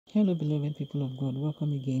Hello, beloved people of God.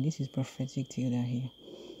 Welcome again. This is Prophetic Tilda here.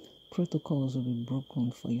 Protocols will be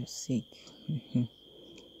broken for your sake.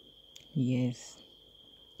 Yes.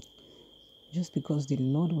 Just because the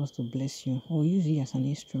Lord wants to bless you or use you as an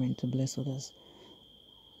instrument to bless others,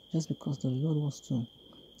 just because the Lord wants to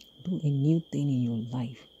do a new thing in your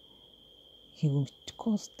life, He will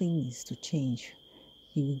cause things to change.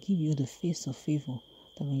 He will give you the face of favor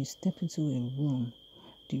that when you step into a room,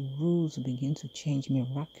 the rules will begin to change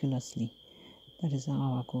miraculously. That is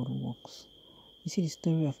how our God works. You see the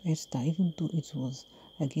story of Esther, even though it was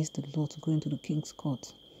against the law to go into the king's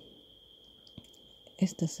court,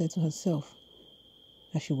 Esther said to herself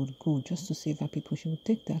that she would go just to save her people. She would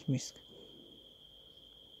take that risk.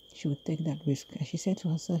 She would take that risk. And she said to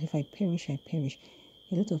herself, if I perish, I perish.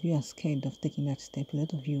 A lot of you are scared of taking that step. A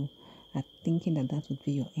lot of you are thinking that that would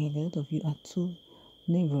be your end. A lot of you are too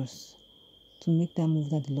nervous to make that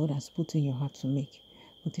move that the Lord has put in your heart to make.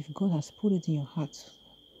 But if God has put it in your heart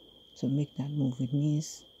to make that move, it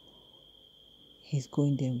means He's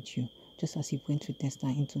going there with you. Just as He went with Esther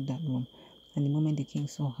into that room. And the moment the king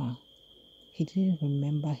saw her, he didn't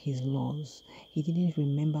remember his laws. He didn't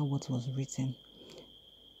remember what was written.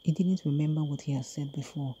 He didn't remember what he had said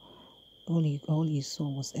before. All he saw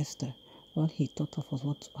was Esther. All he thought of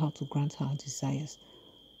was how to grant her desires.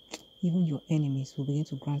 Even your enemies will begin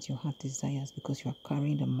to grant your heart desires because you are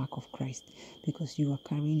carrying the mark of Christ, because you are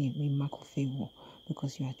carrying a mark of favor,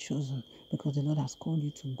 because you are chosen, because the Lord has called you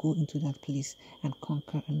to go into that place and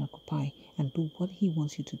conquer and occupy and do what He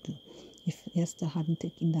wants you to do. If Esther hadn't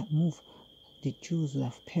taken that move, the Jews would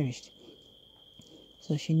have perished.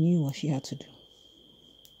 So she knew what she had to do.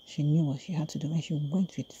 She knew what she had to do, and she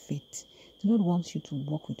went with faith. The Lord wants you to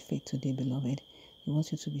walk with faith today, beloved. He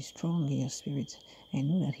wants you to be strong in your spirit and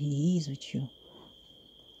know that He is with you.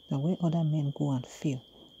 That where other men go and fail,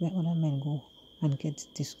 where other men go and get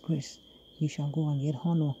disgrace, you shall go and get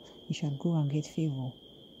honor. You shall go and get favor.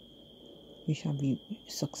 You shall be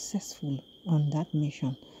successful on that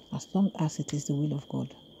mission as long as it is the will of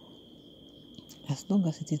God. As long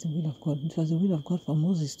as it is the will of God. It was the will of God for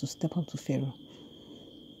Moses to step up to Pharaoh.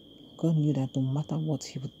 God knew that no matter what,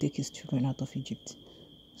 He would take His children out of Egypt.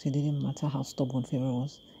 So it didn't matter how stubborn Pharaoh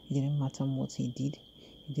was. It didn't matter what he did.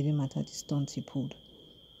 It didn't matter the stunts he pulled.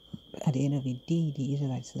 But at the end of the day, the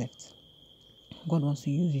Israelites left. God wants to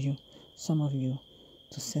use you, some of you,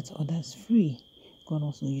 to set others free. God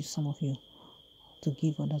wants to use some of you to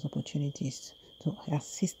give others opportunities, to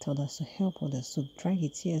assist others, to help others, to dry the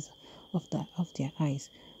tears off their eyes.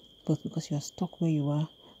 But because you are stuck where you are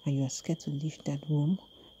and you are scared to leave that room,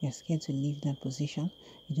 you are scared to leave that position,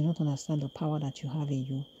 you do not understand the power that you have in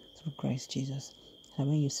you through Christ Jesus. And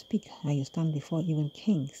when you speak and you stand before even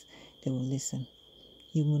kings, they will listen.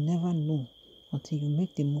 You will never know until you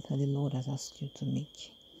make the move that the Lord has asked you to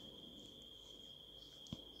make.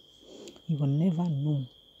 You will never know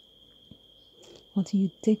until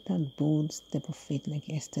you take that bold step of faith like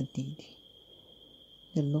Esther did.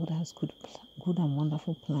 The Lord has good and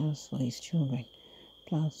wonderful plans for His children,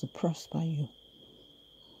 plans to prosper you.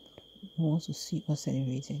 He wants to see us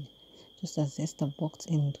celebrated. Just as Esther walked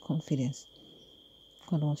in with confidence,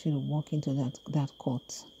 God wants you to walk into that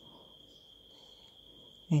court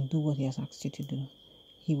and do what He has asked you to do.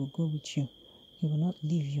 He will go with you. He will not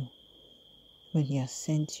leave you when He has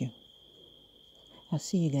sent you. I'll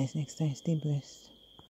see you guys next time. Stay blessed.